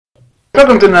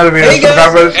Welcome to another video. Hey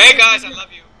guys. Hey guys, I love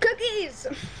you. Cookies!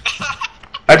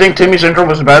 I think Timmy's intro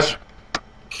was the best.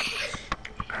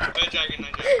 Dragon.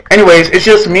 Anyways, it's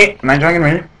just me. Night Dragon,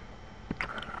 really?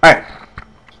 Alright.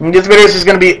 This video is just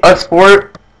gonna be us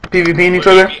four PvPing each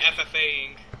other.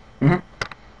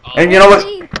 And you know what?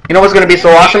 You know what's gonna be so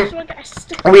awesome?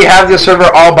 We have this server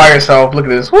all by yourself. Look at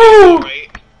this. Woo! Right?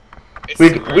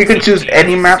 We could choose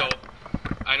any map. So,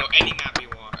 I know any map you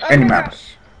want. Any map.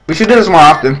 We should do this more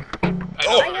often.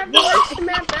 I have the worst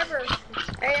map ever.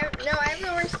 I have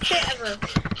the worst kit ever.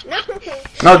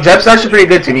 No, Jeff's actually pretty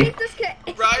good to I me. hate this kit.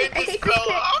 Ryan I hate just this fell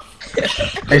kit.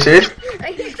 off. Are you serious? I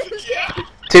hate this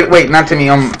kit. Wait, not Timmy.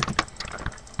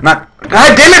 Not.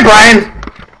 God damn it, Brian.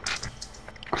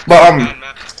 But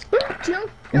No.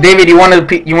 David, you want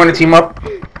to team up? Ooh,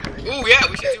 yeah,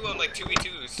 we should do like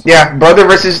 2v2s. Yeah, brother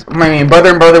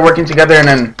and brother working together, and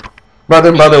then brother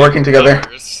and brother working together.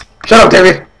 Brothers. Shut up,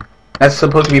 David. That's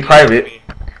supposed to be private.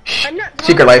 Shh. I'm not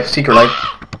Secret life, secret life.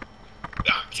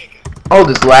 Ah, take it. Oh,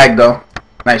 this lag though.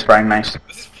 Nice, Brian. Nice.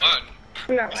 This is fun.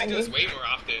 I'm not We should do this lying. way more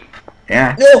often.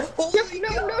 Yeah. No.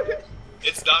 No.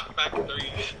 It's not back 3.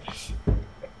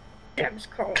 That was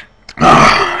cold.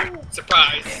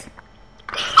 Surprise.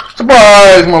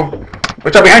 Surprise, Mo.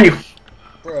 What's up behind you?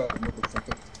 Bro,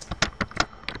 motherfucker.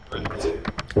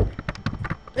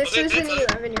 This is an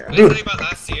 11-year-old. Dude. Did I tell you about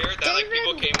last year that like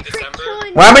people came in December?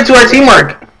 What happened to our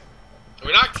teamwork?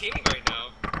 We're not teaming right now.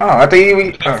 Oh, I thought you.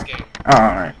 The next game. Oh,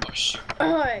 alright. Oh shoot.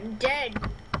 Oh, I'm dead.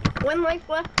 One life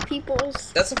left,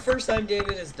 peoples. That's the first time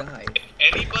David has died. If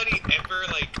anybody ever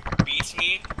like beats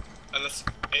me, unless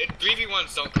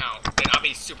 3v1s don't count, then I'll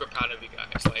be super proud of you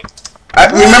guys. Like,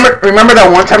 Remember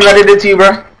that one time that I did to you,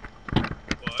 bro?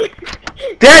 what?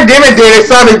 God damn it, Dave! I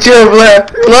saw the chill,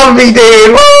 bro. Love me,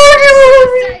 Dave.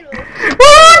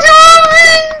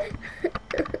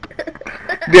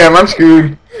 Damn, I'm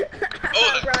screwed.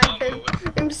 Oh, that combo.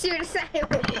 I'm suicidal.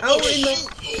 How in the...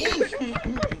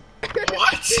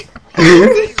 What?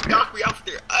 You knocked me off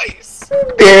their ice.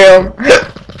 Damn.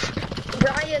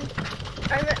 Ryan,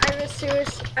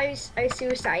 I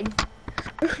suicide.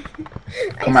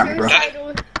 Come on, bro.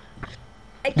 Suicidal.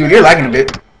 Dude, you're lagging a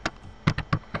bit.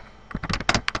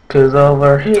 Cause of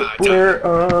our hit, we're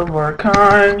of our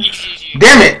kind. GG.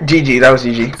 Damn it, GG. That was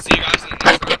GG. See you guys in the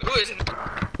next round. Who is it?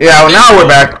 Yeah, well, now we're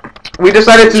back. We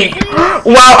decided to.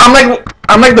 Wow,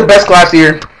 I'm like the best class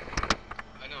here.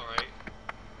 I know, right?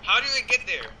 How did I get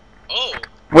there? Oh.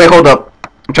 Wait, hold up.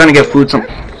 I'm trying to get food.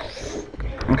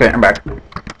 Okay, I'm back.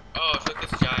 Oh, so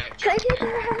this giant. Can I get the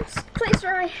house? Place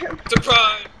where I am.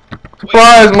 Surprise. Wait,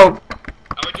 Surprise, Mo.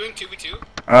 are we doing 2v2?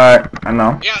 Alright, I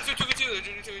know. Yeah, let's do 2v2.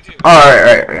 Let's do 2v2.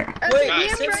 Alright. Wait, me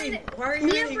and Simpson, why are you Me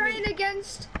and hitting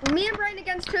Brian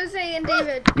against Jose and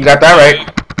David. You got that right.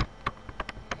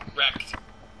 Wrecked.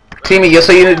 Timmy, just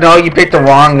so you know, you picked the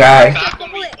wrong guy. Back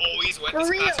when we always went this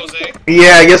class, Jose.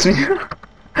 Yeah, yes. Good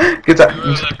We were time.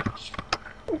 like,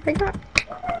 Oh my god.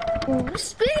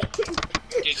 Speed!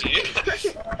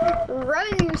 GG.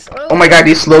 Running slow. Oh my god,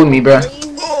 he slowed me, bro.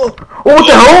 Oh, Oh, what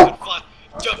the hell?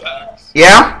 Jump packs.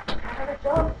 Yeah?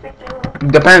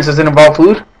 Depends, does it involve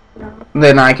food?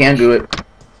 Then I can do it.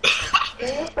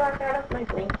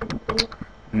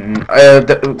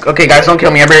 Okay, guys, don't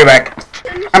kill me. I'll be right back.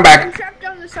 I'm back. I'm trapped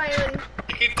on this island.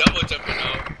 You can double jump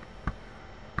now.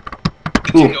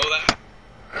 Did Ooh. you know that?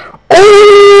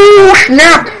 Oh,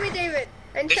 snap! David.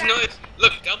 And Did you know trapped. it?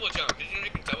 Look, double jump. Did you know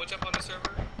you can double jump on the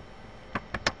server?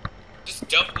 Just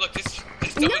jump. Look, just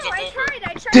double No, jump I over. tried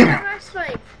that last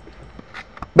fight.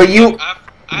 But you, I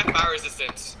have fire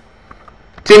resistance.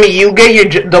 Timmy, you get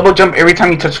your double jump every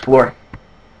time you touch the floor.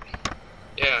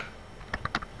 Yeah.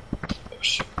 Oh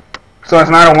shit. So it's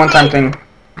not a one-time thing.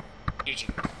 GG.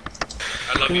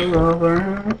 I love you.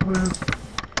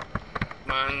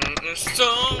 Mine is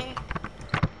so.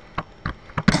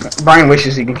 Brian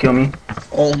wishes he can kill me.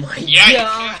 oh my Yeah, you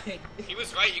god. can't. He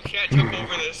was right. You can't jump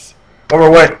over this. Over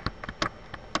what?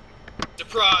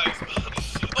 Surprise.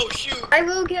 Oh shoot. I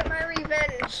will get my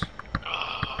revenge.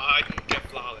 I can get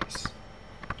flawless.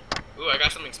 Ooh, I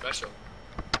got something special.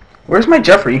 Where's my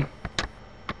Jeffrey?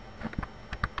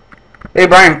 Hey,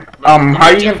 Brian. How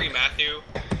you Jeffrey gonna? Matthew.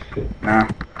 Nah.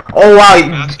 Oh wow,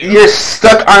 you're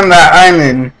stuck on that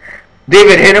island.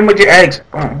 David, hit him with your eggs.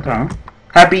 Oh, okay.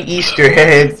 Happy Easter,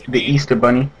 head the Easter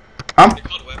bunny. Huh? They're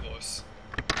called huevos.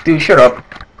 Dude, shut up.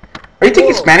 Are you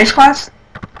taking Whoa. Spanish class?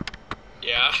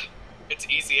 Yeah. It's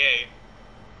easy A.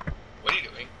 What are you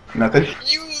doing? Nothing.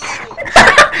 You little.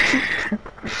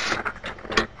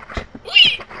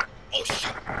 Wait. Oh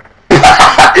shit.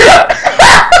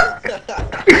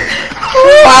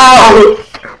 Wow!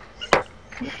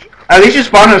 At least you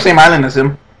spawned on the same island as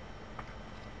him.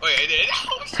 Wait, I did.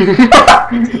 Oh, shit.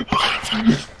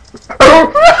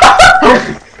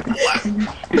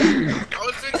 I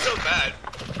was doing so bad.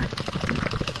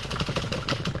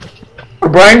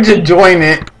 Brian to join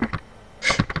it.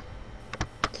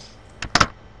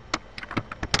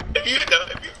 If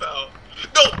you fell.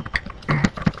 No!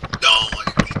 No! I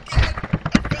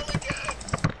fell again!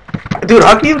 Dude,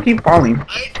 how can you keep falling?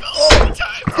 I fell all the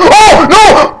time! Oh,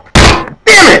 no!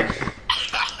 Damn it!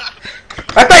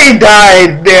 I thought you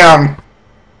died, damn.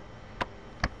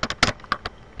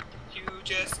 You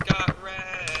just got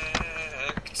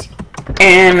wrecked.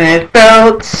 And it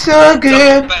felt so So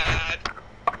good. bad.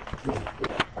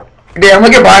 Damn,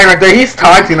 look at Brian right there, he's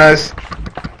taunting us.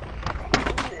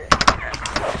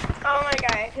 Oh my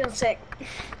god, I feel sick.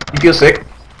 You feel sick?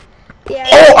 Yeah.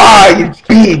 Oh, you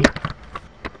big.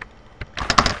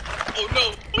 Oh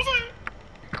no!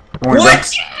 Don't worry,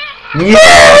 What? bro.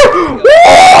 Yeah! Woo!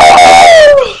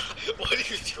 What are you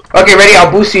doing? Okay, ready?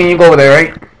 I'll boost you and you go over there,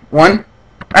 right? 1.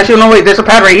 Actually, no, wait. There's a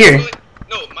pad right here.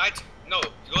 No, no. You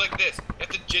go like this. You have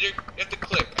to jitter. You have to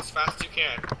click as fast as you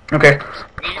can. Okay.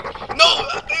 No,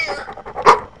 not there.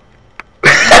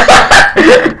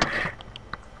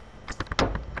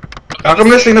 How come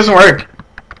this thing doesn't work?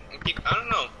 I don't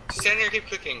know. Just stand here and keep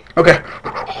clicking. Okay.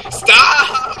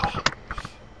 Stop!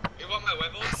 You want my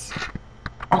webbles?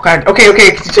 Oh god.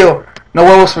 Okay, chill. No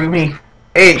wobbles for me.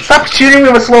 Hey, stop shooting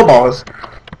me with slow balls.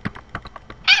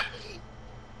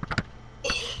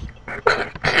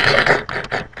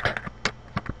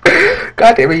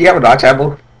 God damn it, you have a dodge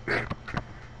apple.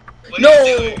 What are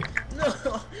you doing?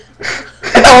 No!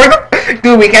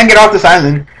 Dude, we can't get off this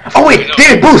island. Oh wait, No.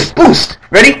 David, boost.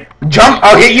 Ready? Jump,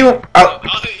 I'll hit you. I'll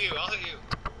hit you.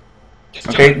 Just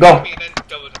Okay, jump go. at me and then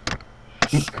double.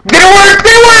 Didn't work!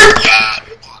 Yeah!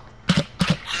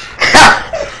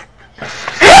 I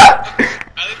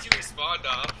let you respawn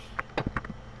off.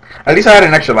 At least I had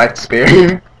an extra life to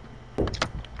spare.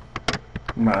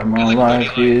 My like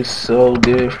life money is so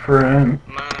different.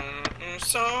 My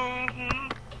song.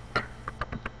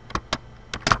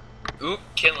 Ooh,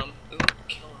 kill him.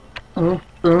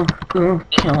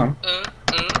 Kill him.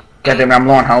 God damn it, I'm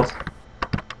low on health.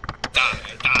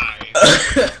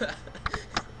 Die.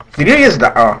 Did you just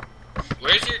die? Oh.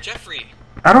 Where's your Jeffrey?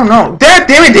 I don't know. Damn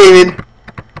it, David!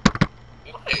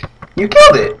 What? You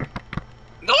killed it.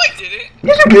 No, I didn't.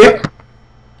 Yes, you did.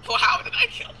 Well, how did I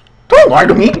kill him? Don't lie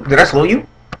to me. Did I slow you?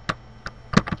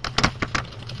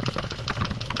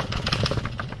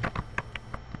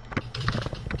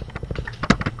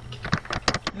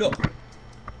 No!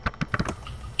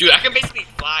 Dude, I can basically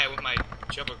fly with my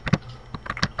jump.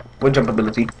 What jump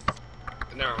ability?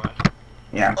 Never mind.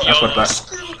 Yeah, that's what that.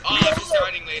 Oh, it's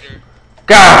starting later.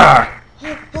 Gah!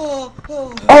 Oh,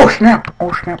 Oh snap!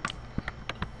 Oh snap!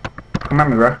 Come at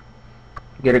me, bro.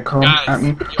 Get it, come Guys, at me.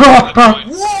 you're on the point.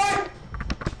 What?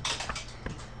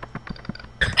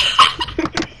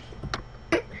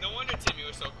 No wonder Timmy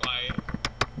was so quiet.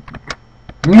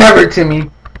 Never, Timmy.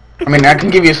 I mean, I can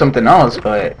give you something else,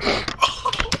 but Come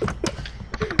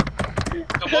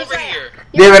over here.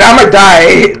 David, I'ma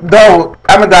die. No,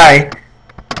 I'ma die.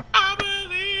 I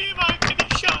believe I can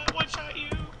one shot you.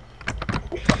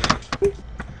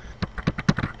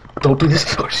 Don't do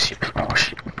this. Oh shit! Oh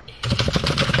shit!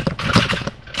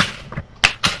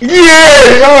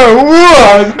 Yeah, I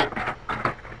won.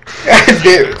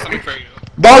 David, Something for you.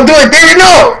 don't do it, David.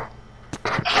 No!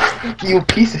 You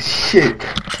piece of shit.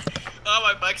 Oh,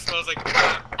 my bike smells like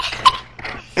crap.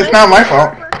 It's not my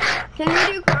fault. Can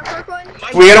we do clockwork one?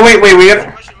 We gotta wait. We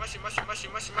gotta.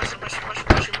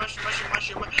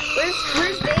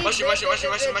 Where's David?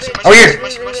 Oh, here.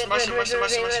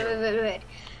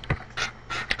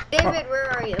 David,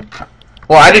 where are you?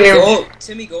 Well, I didn't even. Go,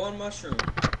 Timmy, go on mushroom.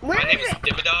 Where My name is is it?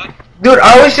 Dimmadog. Dude,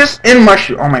 I was just in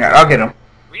mushroom. Oh my god, I'll get him.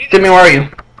 Timmy, where are you?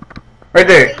 Right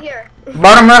there. Right here.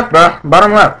 Bottom left, bro.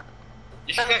 Bottom left.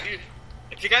 You should get,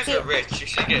 if you guys are rich, you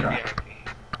should get VIP.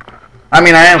 I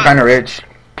mean, I am kind of rich.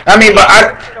 I mean, but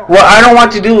what I don't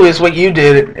want to do is what you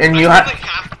did, and you I have.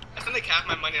 spent like half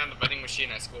my money on the vending machine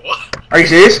at school. Are you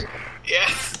serious?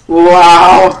 Yes,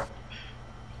 Wow.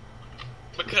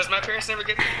 because my parents never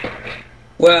get.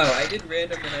 Wow, I did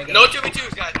random and I got... No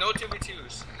 2v2s, guys. No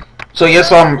 2v2s. So yes,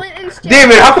 Flint and steel.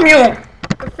 David, how come you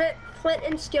Flint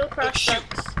and steel Oh, cross shoot.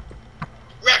 bucks.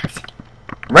 Wrecked.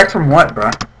 wrecked from what, bro?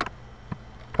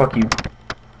 Fuck you.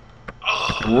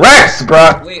 Oh. Rex,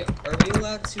 bro. Wait,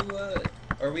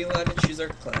 are we allowed to choose our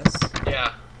class?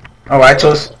 Yeah. Oh, I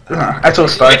chose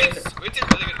Star. We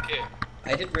did really good kid.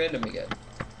 I did random again.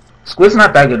 Squid's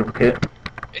not that good of a kid.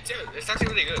 It's actually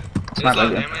really good. It's not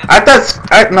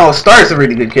that good. No, Star is a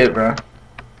really good kid, bro.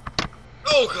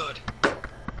 Oh, good.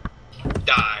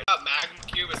 Die.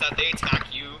 they attack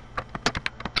you.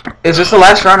 Is this the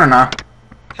last round or not?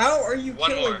 How are you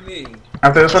One killing more. me?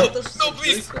 After this one? Those are No, some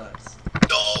please. three claps.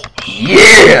 No!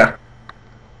 Yeah!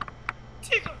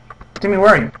 Take him. Timmy, where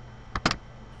are you?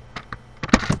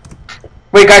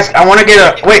 Wait, guys, I want to get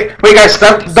a... Wait, guys,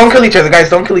 stop. Don't kill each other, guys.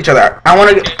 Don't kill each other. I want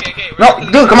to get... Okay. No,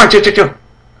 dude, come on, chill.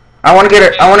 I want to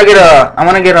get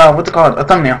a... what's it called? A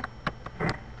thumbnail.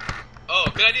 Oh,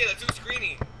 good idea. Let's do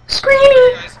screening.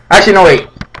 Screening! Guys. Actually, no, wait.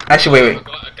 Actually, wait. A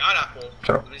god apple.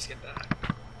 Shut up. Let me just get that.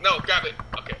 No, grab it.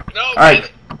 Okay. No, grab Alright,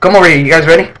 it. come over here. You guys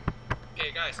ready?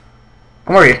 Okay, guys.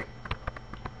 Come over here.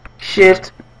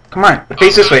 Shift. Come on,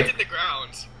 face this way. Hit the ground.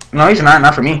 No, he's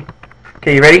not for me.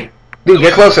 Okay, you ready? Dude,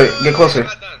 get closer. Get closer. I'm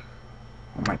not done.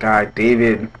 Oh my god,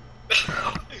 David.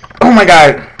 Oh my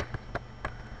god.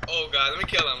 Oh god, let me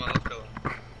kill him. I'll kill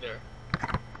him. There.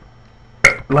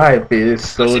 Life is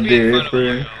so I should be in front of all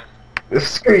different. y'all.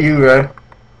 Screw you, bro. Wait,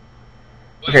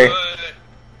 Okay.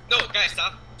 No, guys,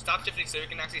 stop shifting so we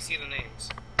can actually see the names.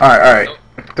 Alright.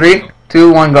 Nope. 3,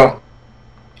 2, 1, go.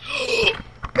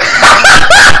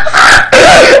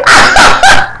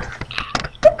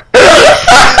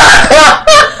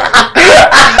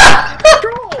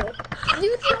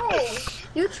 You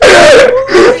troll. Troll person.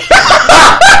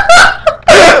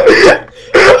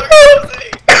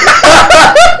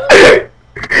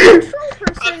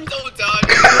 I'm so done.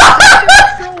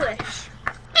 Trollish.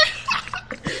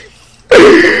 I'm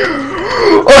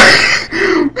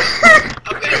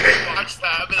gonna rewatch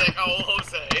that. I'll be like, oh,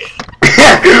 Jose.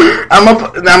 I'm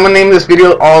gonna name this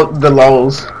video all the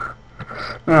lulls.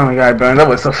 Oh my god, bro, that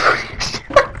was so funny.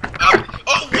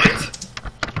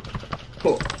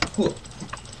 Oh, what?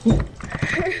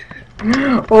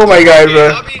 Oh my god, Okay, bro.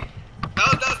 that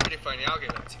was pretty funny. I'll give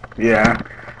that to you. Yeah.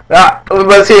 But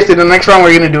seriously, the next round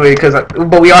we're gonna do it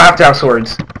but we all have to have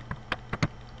swords.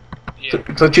 Yeah.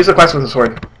 So choose a class with a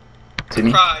sword.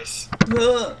 Timmy. Surprise.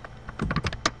 Ugh.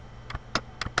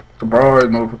 The bro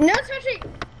move. No touching.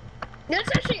 No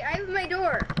touching. I have my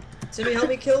door. Timmy, help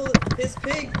me kill his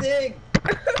pig thing.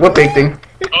 What big thing?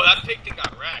 Oh, that pig thing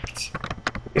got wrecked.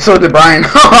 So did Brian.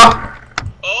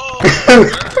 Oh.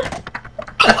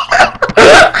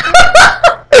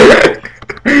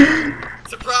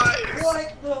 Surprise.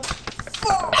 What the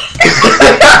fuck?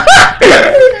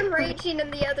 I'm raging in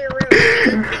the other room.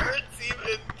 Parents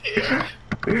even here.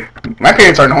 My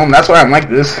parents aren't home, that's why I'm like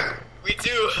this. We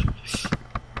do.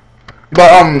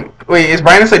 But wait, is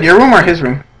Brian inside your room or his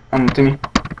room? Timmy.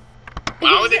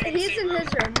 Why would they be He's in his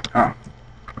room. Oh.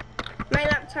 My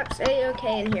laptop's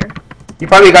A-okay in here. You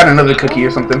probably got another cookie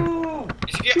or something. You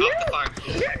should get up the fire.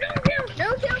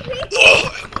 No, kill me.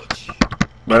 Oh, emoji.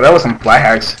 But that was some fly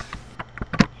hacks.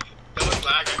 That was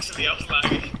lag, actually. I was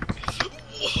lagging.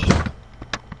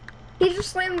 He just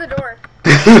slammed the door.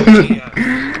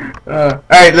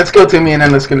 Alright, let's go Timmy and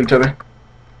then let's kill each other.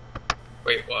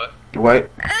 Wait, what? What?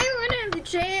 I want to have the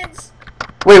chance.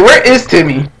 Wait, where is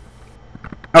Timmy?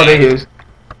 Oh, there he is.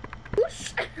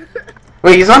 Whoosh.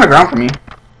 Wait, he's on the ground for me.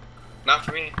 Not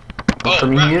for me. Oh, Oh, for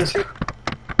me he wrecked. is.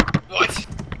 What?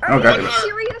 Are Okay. you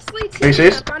seriously Are you teaming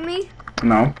serious? up on me?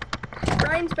 No.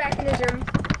 Ryan's back in his room.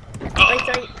 Oh, Like,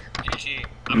 GG.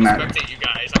 I'm Nah. expecting you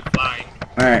guys. I'm flying.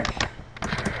 Alright.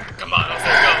 Come on, let's go.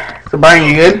 So Brian,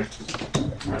 you good?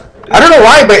 I don't know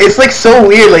why, but it's like so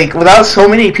weird, like without so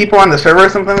many people on the server or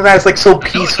something like that, it's like so No,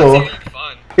 it's peaceful. not even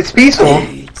fun. It's peaceful.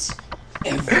 It's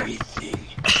everything.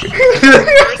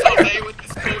 Where's Jose with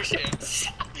his potions?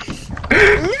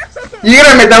 You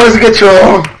gotta admit, that was a good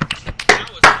troll. That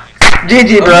was nice.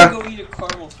 GG, I'm bro. gonna go eat a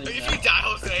caramel thing If now. you die,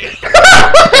 Jose.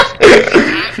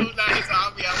 Asshole die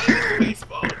zombie. I'm in this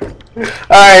baseball.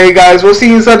 Alright, guys, we'll see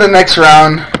you inside the next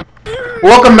round.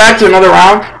 Welcome back to another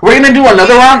round. We're gonna do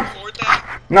another round. Record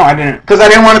that? No, I didn't, because I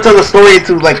didn't want to tell the story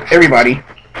to like everybody.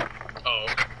 Oh.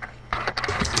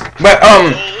 But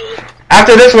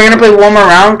after this, we're gonna play one more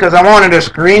round because I wanted to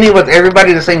screen it with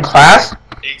everybody in the same class.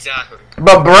 Exactly.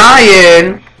 But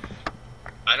Brian,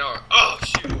 I know. Oh,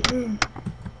 shoot.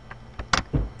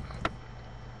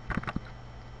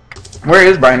 where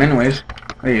is Brian, anyways?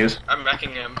 There he is. I'm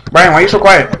wrecking him. Brian, why are you so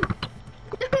quiet?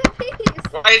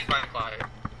 Why is mine quiet?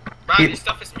 Brian, your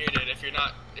stuff is muted. If you're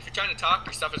trying to talk,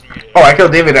 your stuff is muted. Oh, I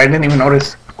killed David. I didn't even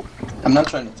notice. I'm not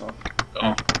trying to talk.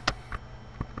 Oh.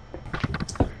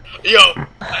 Yo,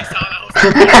 I saw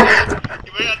that.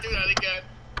 You better not do that again.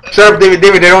 Shut up, David.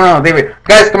 David, they don't know. David,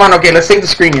 guys, come on. Okay, let's take the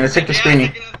screening. Let's take the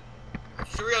screening.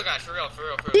 For real, guys. For real.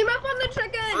 Team up on the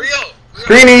chicken. For real.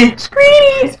 Screening.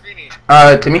 Screening. Screening.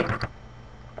 Timmy.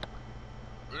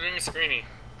 We're doing a screening.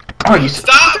 Oh, you.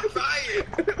 Stop, Brian.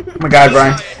 Oh my God,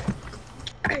 Brian.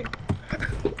 Okay.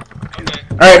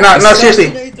 All right, no, seriously.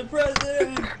 Assassinate the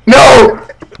president. No.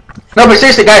 No, but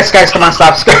seriously, guys, come on,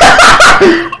 stop.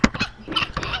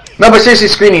 No, but seriously,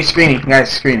 screeny, guys,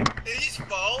 screeny. Did he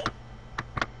fall?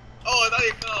 Oh, I thought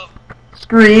he fell.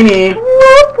 Screeny.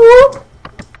 Whoop, whoop.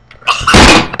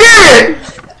 Damn it!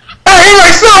 I hate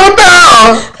myself, what the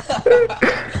hell?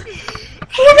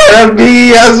 What kind of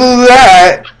BS was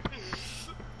that?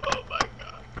 Oh my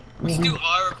god. We should do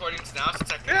all recordings now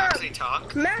since I can actually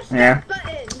talk. Smash Yeah. that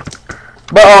button.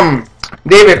 But,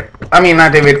 David, I mean,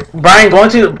 not David, Brian, go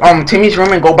into, Timmy's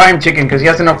room and go buy him chicken, because he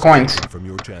has enough coins. From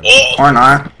your channel. Oh! Or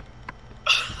not.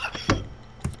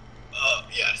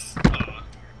 Yes.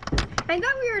 I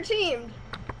thought we were teamed.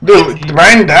 Dude,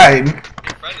 Brian died.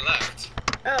 Your friend left.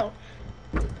 Oh.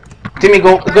 Timmy,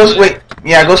 go wait.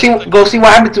 Yeah, go see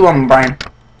what happened to Brian.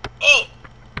 Oh!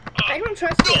 I don't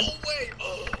trust No you. way!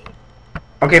 Oh!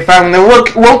 Okay, fine. Then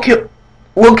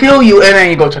we'll kill you, and then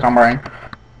you go check on Brian.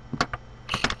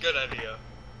 Good idea.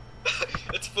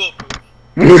 It's foolproof.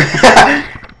 Come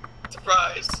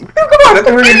Surprise. on, I thought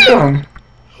we were gonna kill him.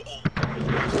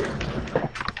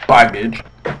 Bye, bitch.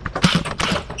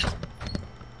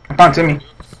 I found Timmy. Oops.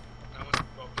 That was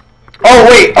broken. Oh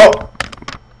wait. Oh.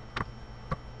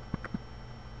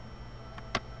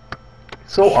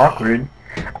 So awkward.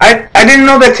 I didn't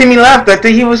know that Timmy left. I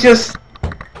think he was just.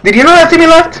 Did you know that Timmy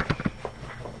left?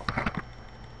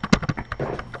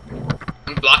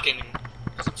 I'm blocking him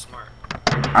because I'm smart.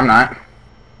 I'm not.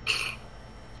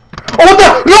 Oh, what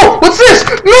the? No! What's this?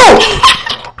 No!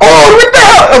 Oh, what the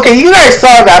hell? Okay, you guys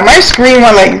saw that. My screen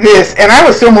went like this, and I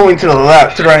was still moving to the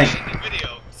left, to the right.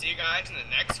 Video. See you guys in the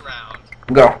next round.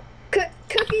 Go.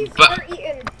 Cookies But- are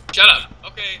eaten. Shut up.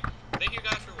 Okay. Thank you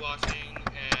guys for watching,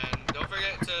 and don't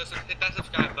forget to hit that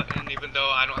subscribe button. Even though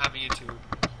I don't have a YouTube,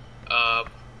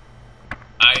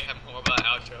 I am horrible at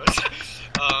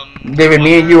outros. David,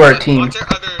 me and you are a team. Watch our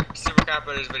other SuperCraft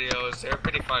Brothers videos. They're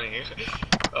pretty funny.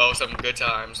 Oh, some good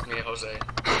times. Me and Jose.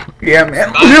 Yeah,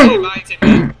 man. Bye,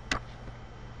 Timmy.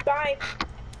 Bye.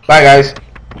 Bye, guys.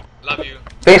 Love you.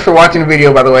 Thanks for watching the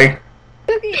video, by the way.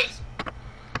 Cookies.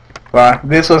 Wow,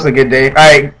 this was a good day.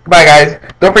 Alright, bye, guys.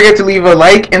 Don't forget to leave a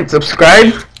like and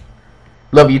subscribe.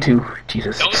 Love you too.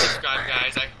 Jesus. Don't subscribe,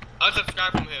 guys. I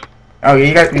unsubscribe from him. Oh,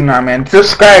 you guys, nah, man.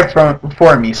 Subscribe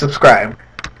for me. Subscribe.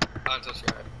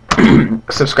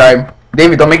 Unsubscribe. Subscribe.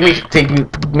 David, don't make me take you.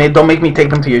 Don't make me take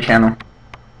them to your channel.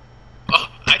 Oh,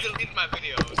 I deleted my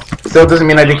videos. Still doesn't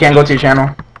mean that they can't go to your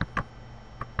channel.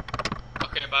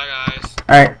 Okay, bye, guys.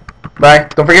 Alright, bye.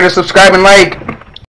 Don't forget to subscribe and like.